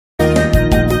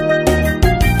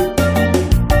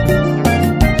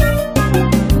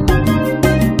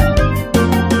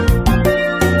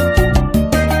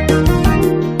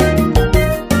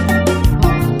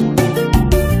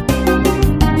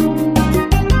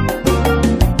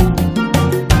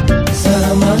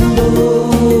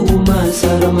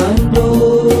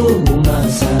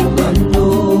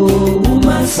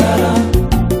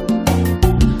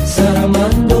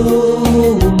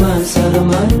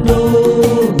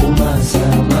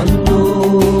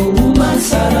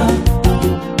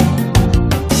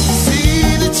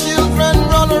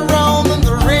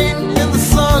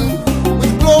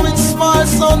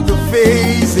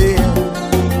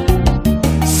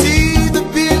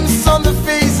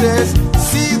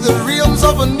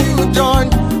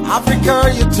Africa,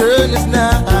 your turn is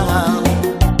now.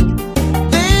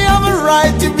 They have a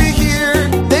right to be here.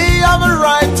 They have a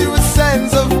right to a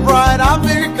sense of pride.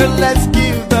 Africa, let's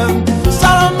give them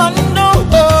Saramando,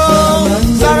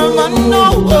 Saramando,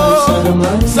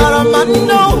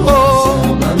 Saramando,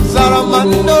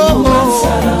 Saramando,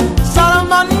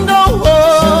 Saramando,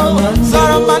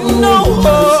 Saramando,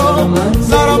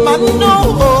 Saramando,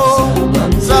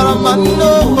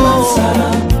 Saramando.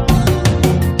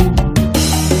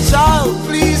 Child,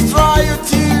 please dry your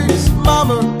tears.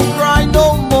 Mama, cry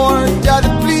no more. Daddy,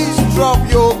 please drop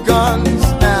your guns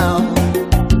now.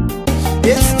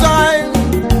 It's time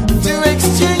to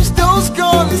exchange those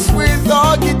guns with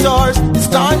our guitars. It's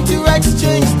time to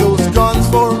exchange those guns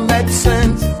for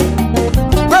medicine.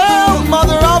 Well,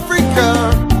 Mother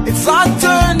Africa, it's our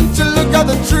turn to look at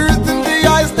the truth in the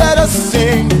eyes that us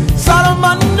sing.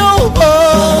 Saramando,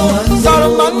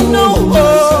 Saramando,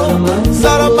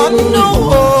 Saramando,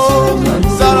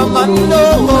 Saramando,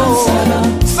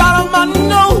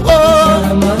 Saramando,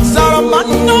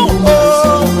 Saramando,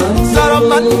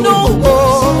 Saramando,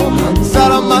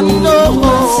 Saramando.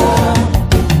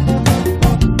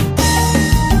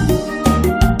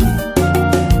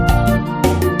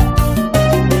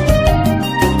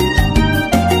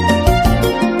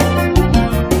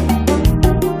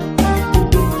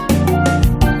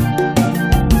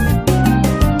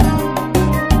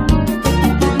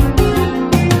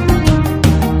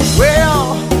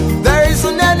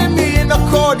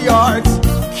 Yards,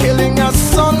 killing our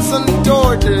sons and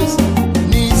daughters,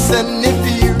 nieces and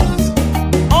nephews,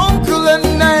 uncle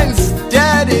and aunts,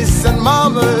 daddies and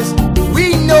mamas.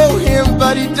 We know him,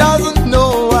 but he doesn't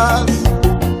know us.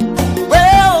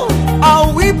 Well,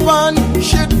 our weapon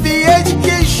should be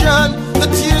education. The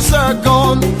tears are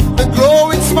gone, the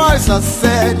glowing smiles are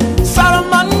said.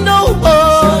 Saramando,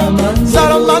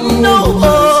 Saramando,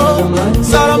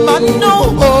 Saramando,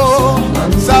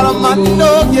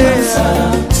 Saramando, yeah.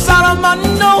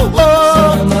 Saramando,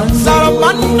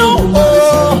 Saramando,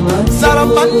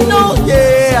 Saramando,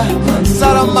 yeah.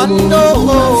 Saramando.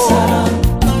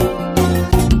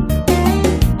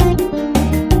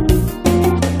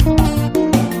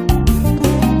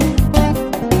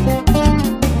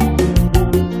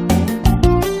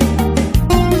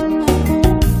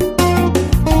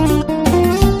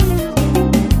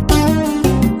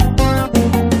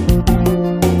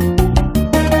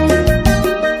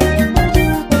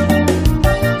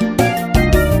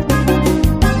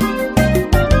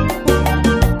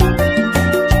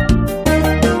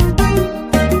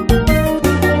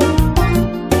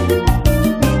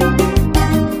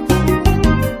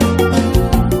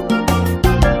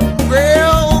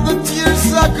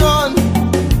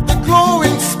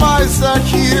 Are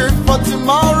here for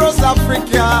tomorrow's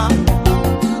Africa.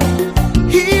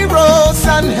 Heroes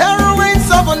and heroines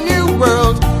of a new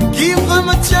world, give them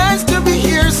a chance to be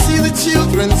here, see the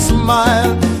children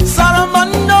smile.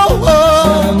 Saramando,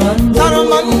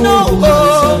 Saramando,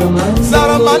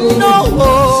 Saramando,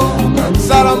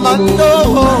 Saramando,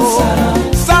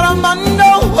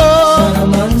 Saramando, Saramando,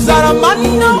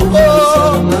 Saramando,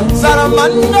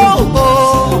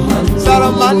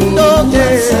 Saramando,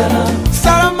 yeah.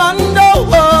 Saramando,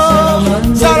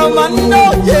 Saramando,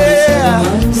 yeah.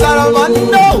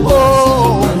 Saramando,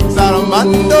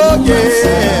 Saramando,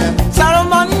 yeah.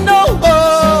 Saramando,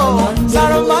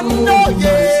 Saramando,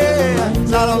 yeah.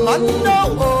 Saramando,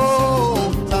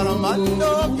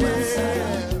 Saramando.